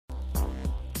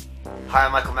Hi,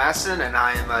 I'm Michael Masson, and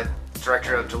I am a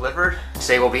director of Delivered.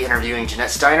 Today we'll be interviewing Jeanette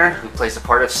Steiner, who plays the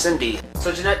part of Cindy.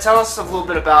 So Jeanette, tell us a little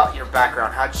bit about your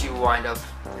background. How did you wind up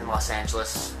in Los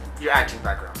Angeles? Your acting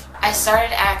background. I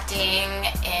started acting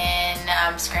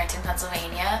in Scranton,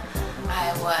 Pennsylvania.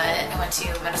 I went to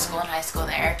middle school and high school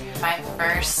there. My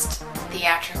first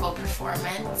theatrical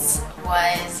performance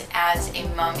was as a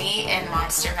mummy in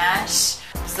Monster Mash.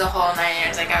 It was the whole 9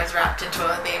 years, like I was wrapped in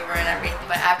toilet paper and everything.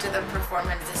 But after the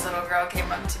performance, this little girl came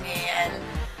up to me and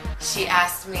she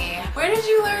asked me, "Where did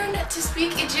you learn to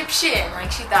speak Egyptian?"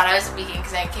 Like she thought I was speaking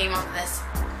because I came up with this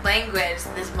language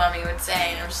that this mummy would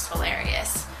say, and it was just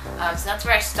hilarious. So that's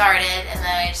where I started, and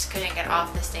then I just couldn't get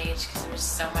off the stage because it was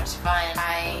so much fun.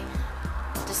 I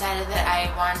decided that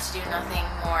I wanted to do nothing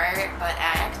more but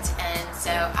act, and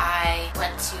so I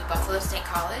went to Buffalo State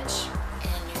College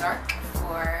in New York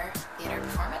for theater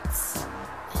performance,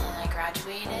 and I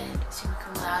graduated summa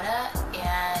cum laude,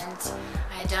 and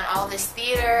I had done all this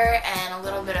theater and a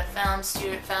little bit of film,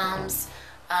 student films,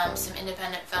 some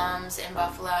independent films in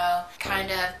Buffalo.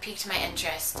 Kind of piqued my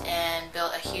interest and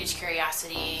built a huge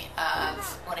curiosity of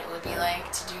what it would be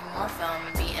like to do more film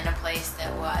and be in a place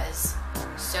that was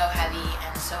so heavy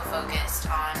and so focused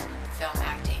on film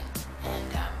acting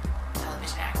and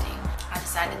television acting. I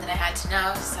decided that I had to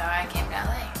know, so I came to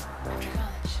LA after college.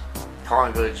 How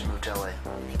long ago did you move to LA? I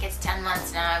think it's 10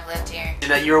 months now I've lived here.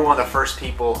 Jeanette, you were one of the first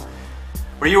people.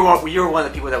 You were one of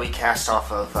the people that we cast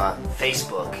off of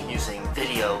Facebook using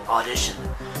video audition.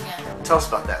 Yeah. Tell us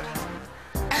about that.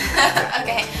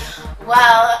 Okay.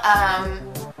 Well,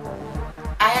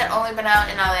 I had only been out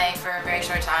in LA for a very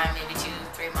short time, maybe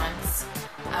 2-3 months.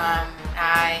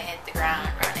 I hit the ground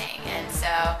running, and so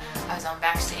I was on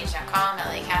Backstage.com,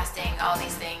 LA Casting, all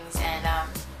these things, and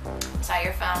saw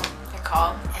your film, your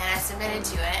call, and I submitted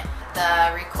to it.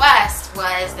 The request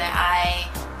was that I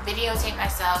videotape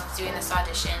myself doing this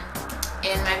audition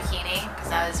in my bikini, because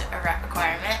that was a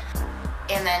requirement,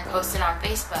 and then post it on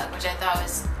Facebook, which I thought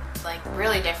was like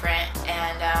really different,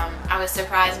 and I was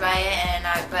surprised by it,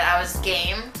 but I was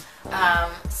game,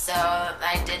 so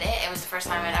I did it. It was the first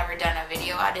time I'd ever done a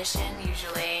video audition.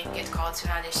 Usually you get called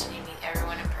to an audition, you meet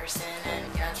everyone in person, and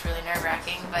it's really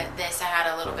nerve-wracking, but this I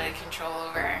had a little bit of control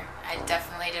over. I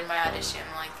definitely did my audition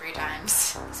like 3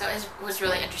 times, so it was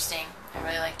really interesting. I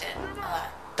really liked it a lot.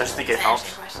 Don't you think it helps?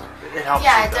 It helps.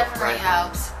 Yeah, it definitely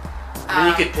helps. I mean,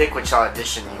 you could pick which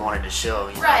audition you wanted to show.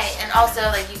 Right, and also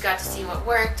like you got to see what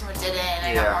worked and what didn't, and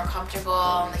I got more comfortable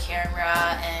on the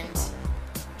camera, and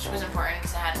which was important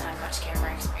because I hadn't had much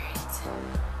camera experience.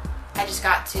 And I just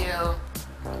got to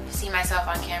see myself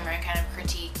on camera and kind of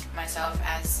critique myself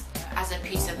as a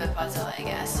piece of the puzzle, I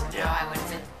guess. Yeah.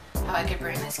 How I could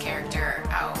bring this character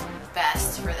out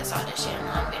best for this audition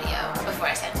on video before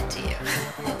I sent it to you.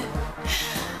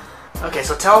 Okay,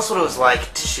 so tell us what it was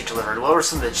like to shoot Delivered. What were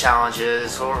some of the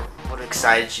challenges? What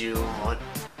excited you? What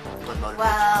motivated you?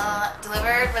 Well,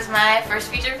 Delivered was my first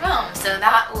feature film, so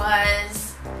that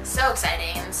was so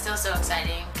exciting, and still so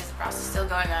exciting because the process is still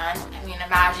going on. I mean,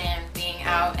 imagine being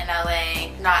out in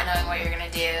LA, not knowing what you're gonna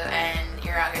do, and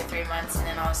you're out here 3 months, and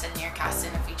then all of a sudden you're cast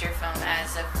in a feature film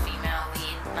as a female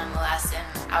lead nonetheless,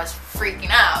 and I was freaking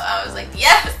out. I was like,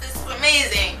 yes, this is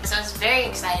amazing! So it's very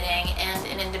exciting and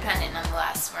an independent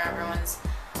nonetheless, where everyone's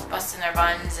busting their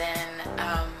buns and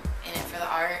in it for the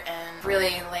art, and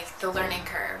really like the learning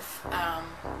curve.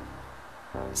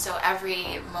 So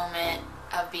every moment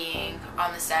of being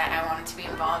on the set, I wanted to be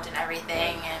involved in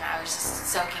everything, and I was just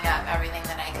soaking up everything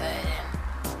that I could,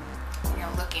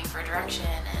 and looking for direction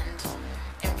and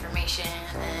information,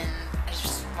 and I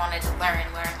just wanted to learn.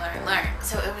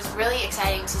 So it was really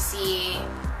exciting to see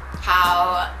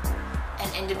how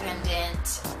an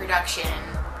independent production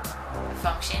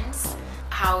functions,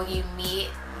 how you meet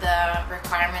the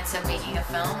requirements of making a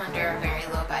film under a very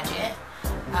low budget,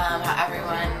 how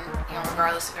everyone,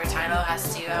 regardless of their title,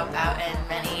 has to help out in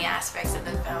many aspects of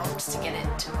the film just to get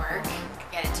it to work,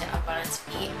 get it up on its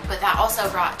feet. But that also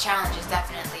brought challenges,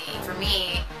 definitely. For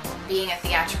me, being a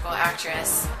theatrical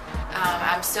actress,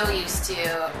 I'm so used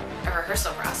to a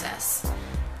rehearsal process,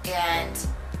 and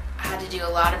I had to do a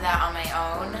lot of that on my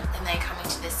own, and then coming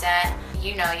to the set,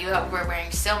 we're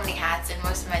wearing so many hats, and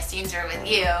most of my scenes are with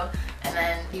you, and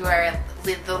then you are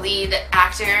the lead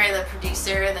actor, the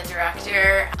producer, the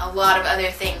director, a lot of other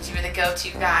things. You were the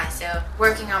go-to guy, so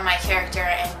working on my character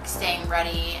and staying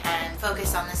ready and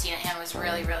focused on the scene at hand was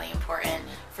really, really important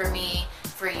for me,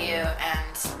 for you,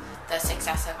 and the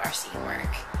success of our scene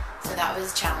work. So that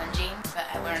was challenging, but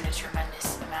I learned a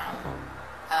tremendous amount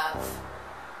of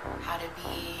how to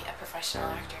be a professional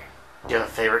actor. Do you have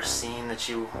a favorite scene that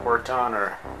you worked on,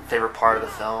 or favorite part of the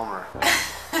film, or?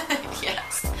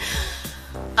 Yes.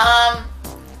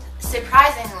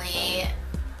 Surprisingly,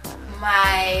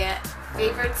 my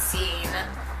favorite scene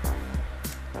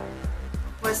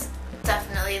was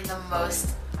definitely the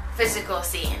most physical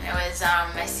scene. It was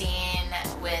my scene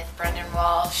with Brendan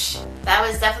Walsh. That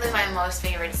was definitely my most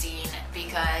favorite scene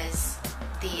because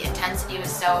the intensity was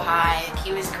so high.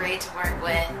 He was great to work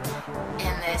with,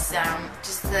 and this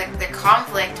just the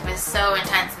conflict was so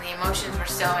intense, and the emotions were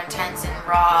so intense and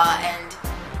raw and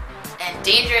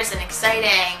dangerous and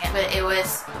exciting. But it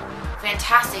was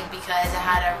fantastic because I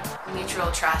had a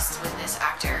mutual trust with this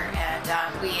actor,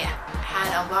 and we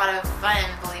had a lot of fun,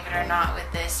 believe it or not, with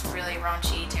this really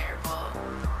raunchy, terrible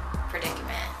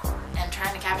predicament, and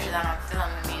trying to capture that on film.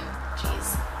 I mean,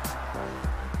 geez,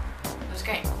 it was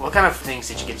great. What kind of things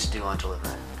did you get to do on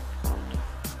Delivered?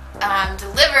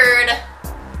 Delivered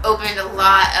opened a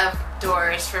lot of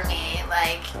doors for me.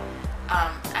 Like,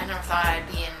 I never thought I'd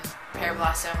be in Pear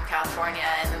Blossom, California,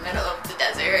 in the middle of the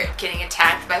desert, getting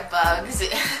attacked by bugs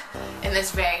in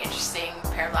this very interesting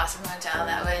Pear Blossom hotel.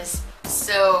 That was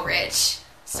so rich,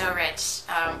 so rich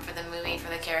for the movie, for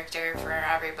the character, for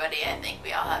everybody. I think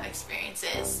we all have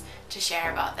experiences to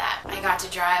share about that. I got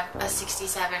to drive a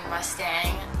 '67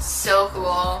 Mustang, so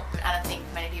cool. I don't think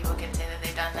many people can say that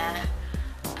they've done that.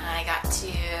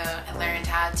 I learned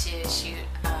how to shoot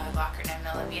a Glocker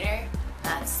 9mm.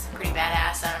 That's pretty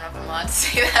badass. I don't know if I'm allowed to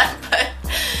say that, but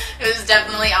it was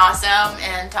definitely awesome,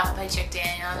 and taught by Chick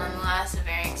Daniel nonetheless, a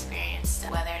very experienced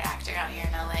weathered actor out here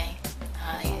in LA.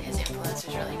 His influence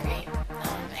was really great,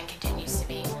 and continues to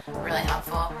be really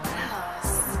helpful. What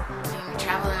else? I mean,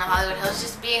 traveling in the Hollywood Hills,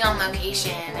 just being on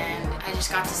location, and I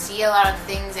just got to see a lot of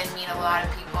things and meet a lot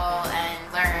of people and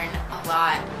learn a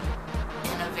lot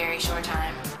in a very short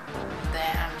time.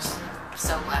 That I'm just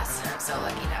so blessed, and I'm so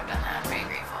lucky to have done that. I'm very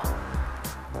grateful.